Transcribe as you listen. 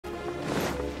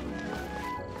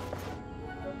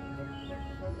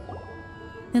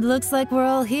It looks like we're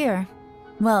all here.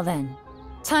 Well then,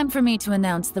 time for me to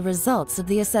announce the results of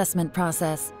the assessment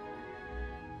process.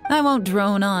 I won't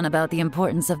drone on about the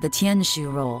importance of the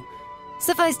Tianshu role.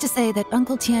 Suffice to say that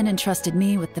Uncle Tian entrusted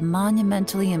me with the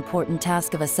monumentally important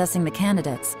task of assessing the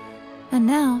candidates, and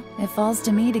now it falls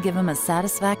to me to give him a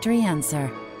satisfactory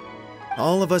answer.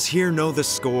 All of us here know the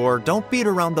score. Don't beat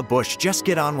around the bush, just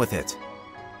get on with it.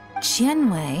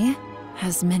 Qianwei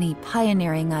has many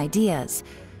pioneering ideas,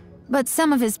 but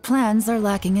some of his plans are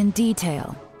lacking in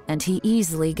detail, and he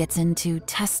easily gets into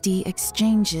testy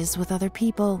exchanges with other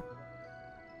people.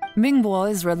 Mingbo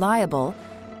is reliable,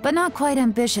 but not quite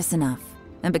ambitious enough,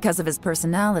 and because of his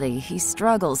personality, he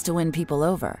struggles to win people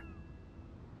over.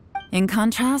 In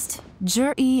contrast,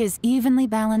 Zhi is evenly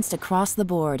balanced across the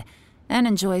board and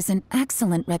enjoys an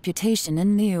excellent reputation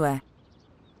in Liyue.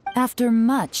 After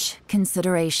much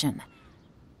consideration,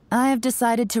 I have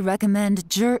decided to recommend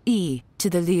Zhi to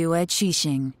the Liyue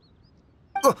Qixing.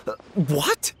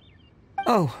 What?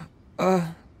 Oh,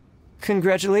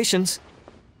 congratulations.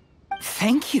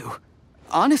 Thank you.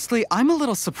 Honestly, I'm a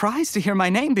little surprised to hear my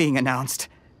name being announced.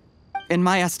 In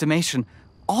my estimation,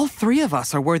 all three of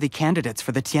us are worthy candidates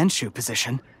for the Tianshu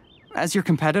position. As your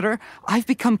competitor, I've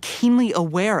become keenly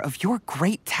aware of your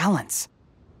great talents.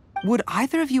 Would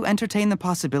either of you entertain the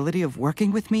possibility of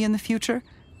working with me in the future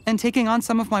and taking on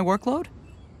some of my workload?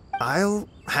 I'll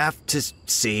have to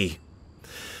see.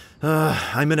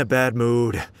 I'm in a bad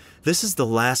mood. This is the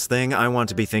last thing I want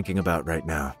to be thinking about right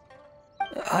now.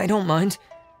 I don't mind,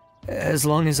 as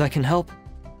long as I can help.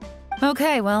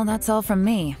 Okay, well, that's all from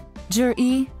me.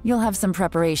 Zhi, you'll have some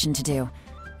preparation to do.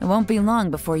 It won't be long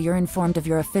before you're informed of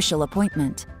your official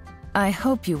appointment. I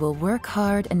hope you will work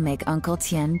hard and make Uncle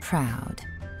Tian proud.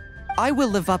 I will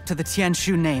live up to the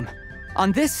Tianshu name.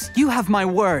 On this, you have my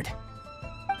word.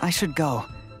 I should go.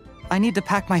 I need to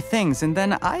pack my things, and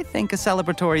then I think a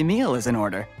celebratory meal is in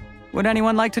order. Would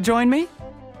anyone like to join me?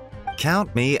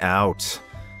 Count me out.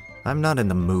 I'm not in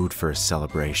the mood for a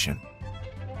celebration.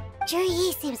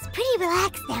 Zhi seems pretty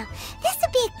relaxed now. This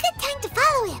would be a good time to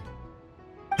follow him.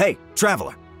 Hey,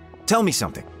 Traveler, tell me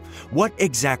something. What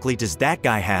exactly does that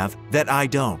guy have that I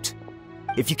don't?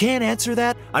 If you can't answer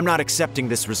that, I'm not accepting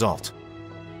this result.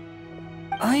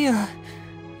 I,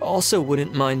 also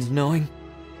wouldn't mind knowing.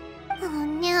 Oh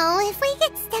no, if we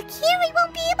get stuck here, we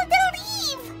won't be able to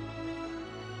leave!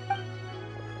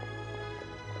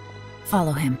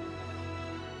 Follow him.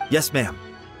 Yes, ma'am.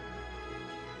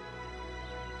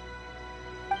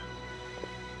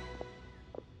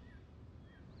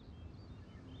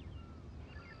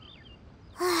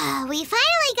 We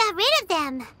finally got rid of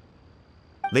them!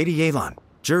 Lady Yelan,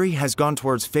 Zhi has gone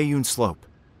towards Feiyun Slope.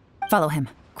 Follow him,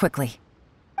 quickly.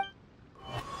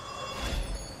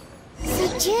 So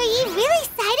Zhi really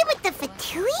sided with the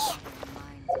Fatui?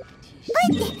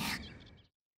 But...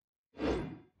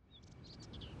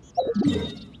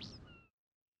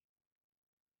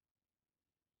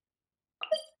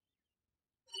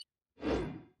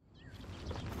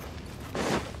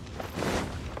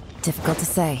 Difficult to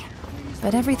say,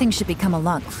 but everything should become a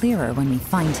lot clearer when we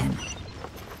find him.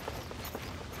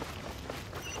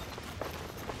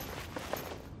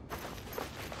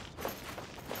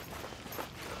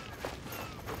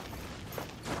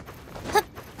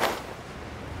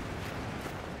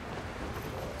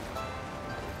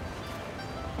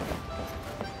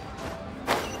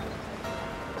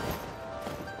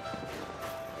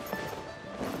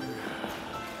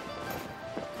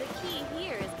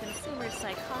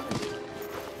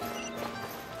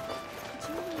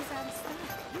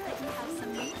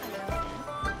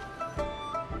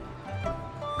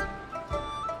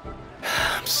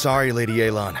 Sorry, Lady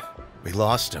Yelan. We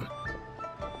lost him.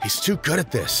 He's too good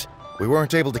at this. We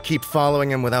weren't able to keep following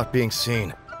him without being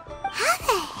seen. How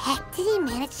the heck did he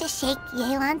manage to shake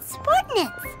Yelan's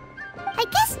subordinates? I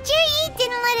guess Zhi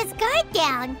didn't let his guard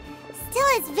down. Still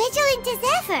as vigilant as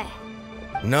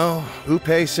ever. No,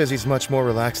 Upei says he's much more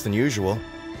relaxed than usual.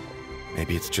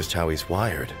 Maybe it's just how he's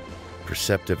wired.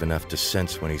 Perceptive enough to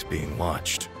sense when he's being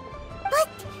watched.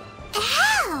 But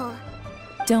how?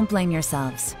 Don't blame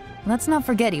yourselves. Let's not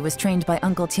forget he was trained by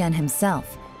Uncle Tian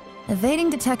himself.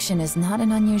 Evading detection is not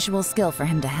an unusual skill for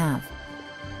him to have.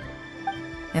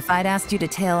 If I'd asked you to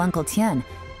tail Uncle Tian,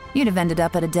 you'd have ended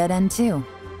up at a dead end too.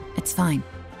 It's fine.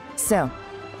 So,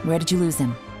 where did you lose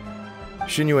him?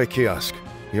 Xinyue kiosk.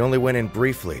 He only went in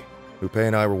briefly. Upei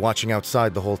and I were watching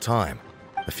outside the whole time.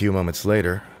 A few moments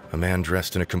later, a man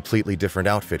dressed in a completely different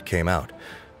outfit came out.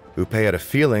 Upei had a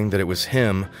feeling that it was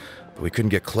him, but we couldn't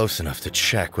get close enough to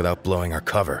check without blowing our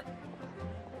cover.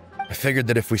 I figured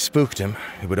that if we spooked him,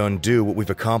 it would undo what we've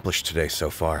accomplished today so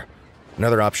far.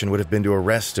 Another option would have been to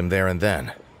arrest him there and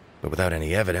then, but without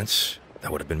any evidence,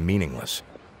 that would have been meaningless.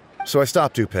 So I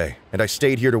stopped Upe, and I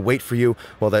stayed here to wait for you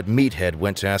while that meathead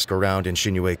went to ask around in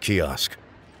Shinue Kiosk.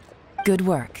 Good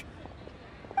work.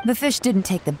 The fish didn't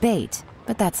take the bait,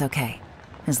 but that's okay.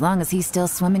 As long as he's still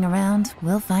swimming around,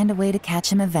 we'll find a way to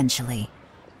catch him eventually.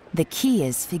 The key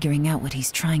is figuring out what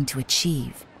he's trying to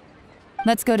achieve.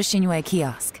 Let's go to Shinue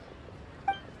Kiosk.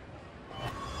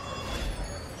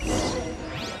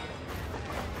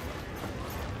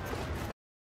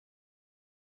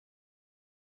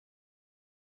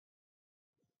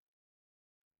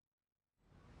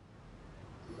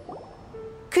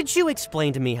 Could you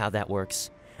explain to me how that works?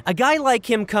 A guy like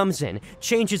him comes in,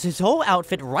 changes his whole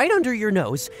outfit right under your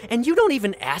nose, and you don't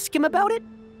even ask him about it?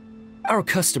 Our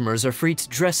customers are free to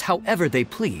dress however they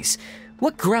please.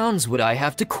 What grounds would I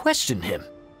have to question him?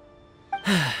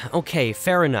 Okay,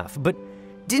 fair enough, but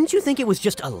didn't you think it was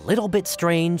just a little bit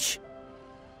strange?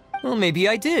 Well, maybe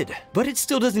I did, but it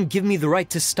still doesn't give me the right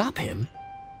to stop him.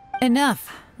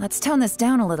 Enough. Let's tone this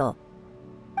down a little.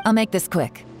 I'll make this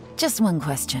quick. Just one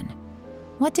question.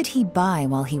 What did he buy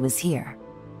while he was here?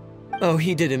 Oh,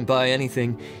 he didn't buy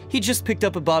anything. He just picked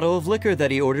up a bottle of liquor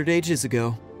that he ordered ages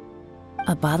ago.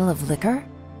 A bottle of liquor?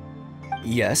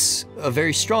 Yes, a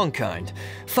very strong kind.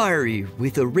 Fiery,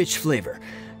 with a rich flavor.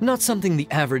 Not something the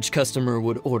average customer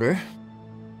would order.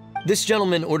 This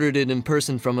gentleman ordered it in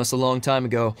person from us a long time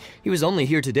ago. He was only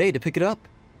here today to pick it up.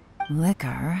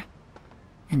 Liquor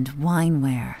and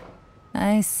wineware.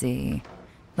 I see.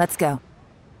 Let's go.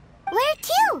 Where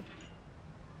to?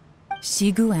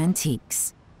 Shigu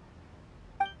Antiques.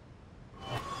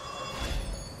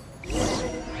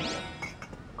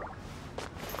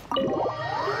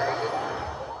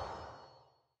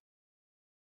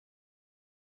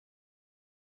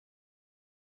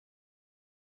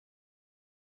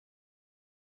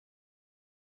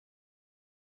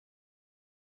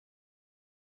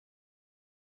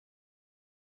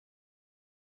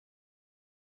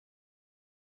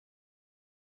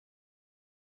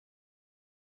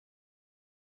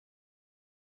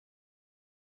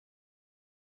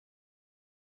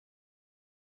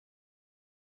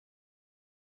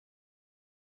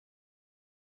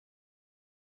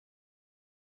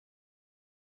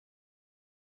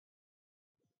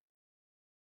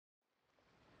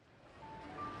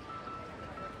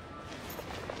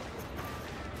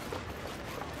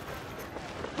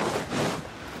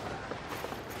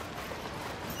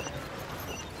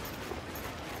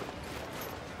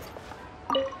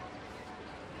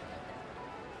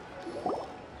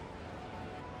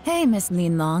 Hey, Miss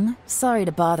Linlong. Sorry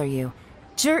to bother you.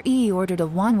 Zhi ordered a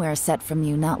wanware set from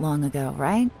you not long ago,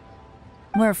 right?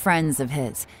 We're friends of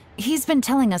his. He's been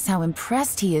telling us how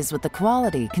impressed he is with the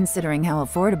quality, considering how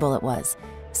affordable it was.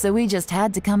 So we just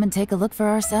had to come and take a look for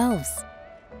ourselves.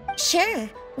 Sure.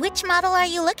 Which model are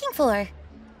you looking for?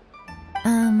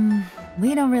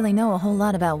 We don't really know a whole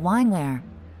lot about wineware.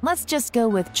 Let's just go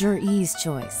with Zhi's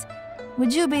choice.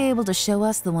 Would you be able to show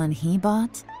us the one he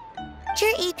bought?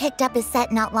 Zhi picked up his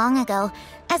set not long ago.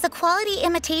 As a quality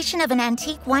imitation of an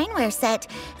antique wineware set,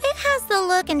 it has the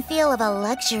look and feel of a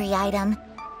luxury item.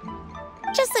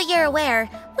 Just so you're aware,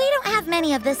 we don't have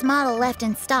many of this model left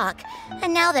in stock,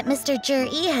 and now that Mr.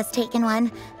 Zhi has taken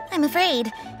one, I'm afraid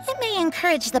it may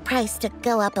encourage the price to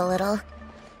go up a little.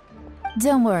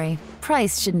 Don't worry,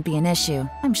 price shouldn't be an issue.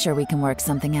 I'm sure we can work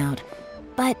something out.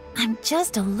 But I'm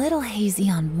just a little hazy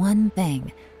on one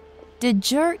thing. Did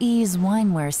Zhi's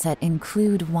wineware set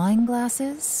include wine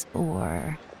glasses,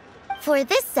 or...? For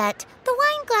this set, the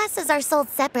wine glasses are sold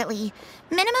separately.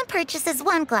 Minimum purchase is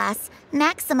 1 glass,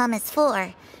 maximum is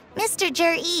 4. Mr.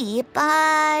 Zhi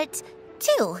bought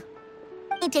 2.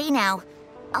 A day now.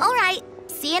 All right,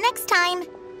 see you next time.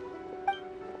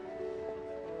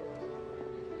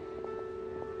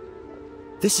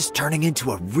 This is turning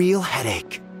into a real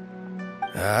headache.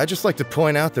 I'd just like to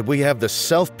point out that we have the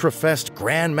self-professed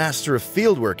Grand Master of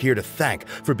Fieldwork here to thank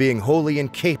for being wholly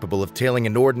incapable of tailing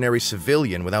an ordinary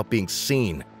civilian without being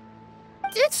seen.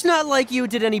 It's not like you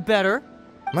did any better.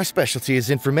 My specialty is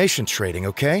information trading,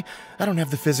 okay? I don't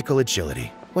have the physical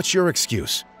agility. What's your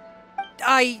excuse?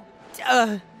 Fair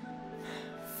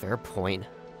point.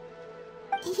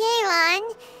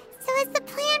 Yelan, so has the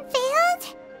plan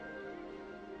failed?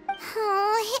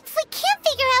 Oh, if we can't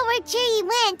figure out where Zhi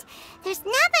went, there's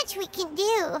not much we can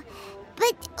do.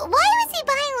 But why was he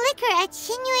buying liquor at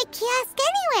Shinue Kiosk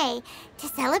anyway? To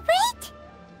celebrate?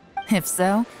 If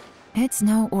so, it's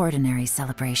no ordinary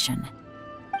celebration.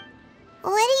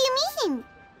 What do you mean?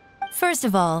 First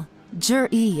of all,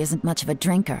 Zhi isn't much of a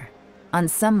drinker. On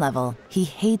some level, he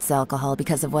hates alcohol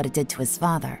because of what it did to his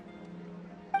father.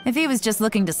 If he was just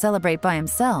looking to celebrate by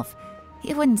himself,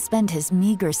 he wouldn't spend his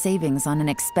meager savings on an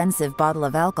expensive bottle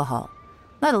of alcohol,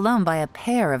 let alone buy a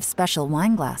pair of special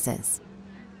wine glasses.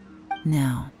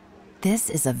 No, this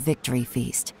is a victory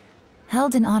feast,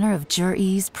 held in honor of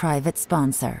Jur-E's private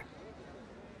sponsor.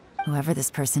 Whoever this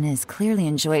person is clearly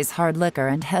enjoys hard liquor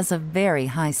and has a very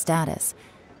high status,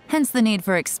 hence the need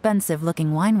for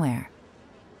expensive-looking wineware.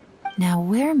 Now,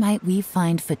 where might we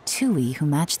find Fatui who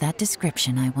match that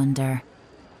description, I wonder?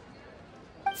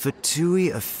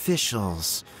 Fatui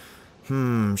officials.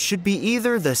 Should be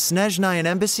either the Snezhnayan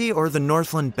Embassy or the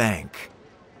Northland Bank.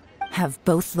 Have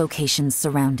both locations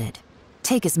surrounded.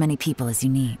 Take as many people as you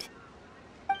need.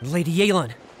 Lady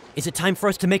Yelan, is it time for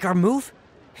us to make our move?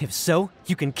 If so,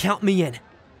 you can count me in.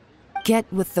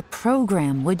 Get with the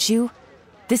program, would you?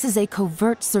 This is a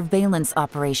covert surveillance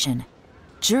operation.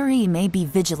 Jur-E may be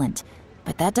vigilant,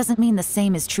 but that doesn't mean the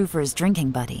same is true for his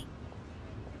drinking buddy.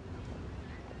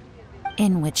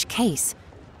 In which case,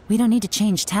 we don't need to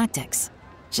change tactics.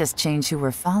 Just change who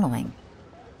we're following.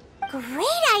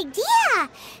 Great idea!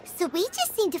 So we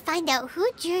just need to find out who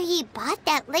Jur-E bought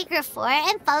that liquor for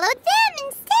and follow them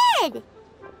instead!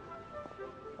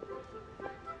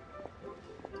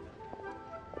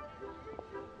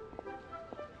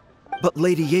 But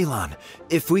Lady Yelan,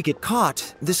 if we get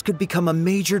caught, this could become a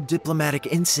major diplomatic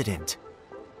incident.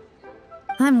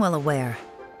 I'm well aware,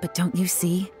 but don't you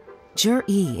see?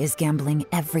 Jur-E is gambling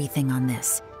everything on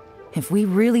this. If we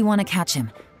really want to catch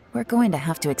him, we're going to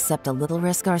have to accept a little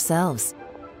risk ourselves.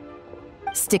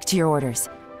 Stick to your orders,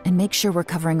 and make sure we're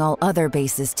covering all other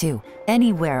bases too.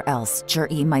 Anywhere else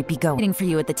Jur-E might be going. Waiting for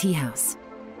you at the tea house.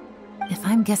 If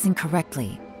I'm guessing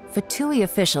correctly, Fatui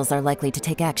officials are likely to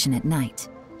take action at night.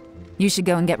 You should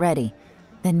go and get ready,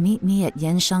 then meet me at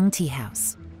Yenshang Tea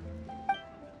House.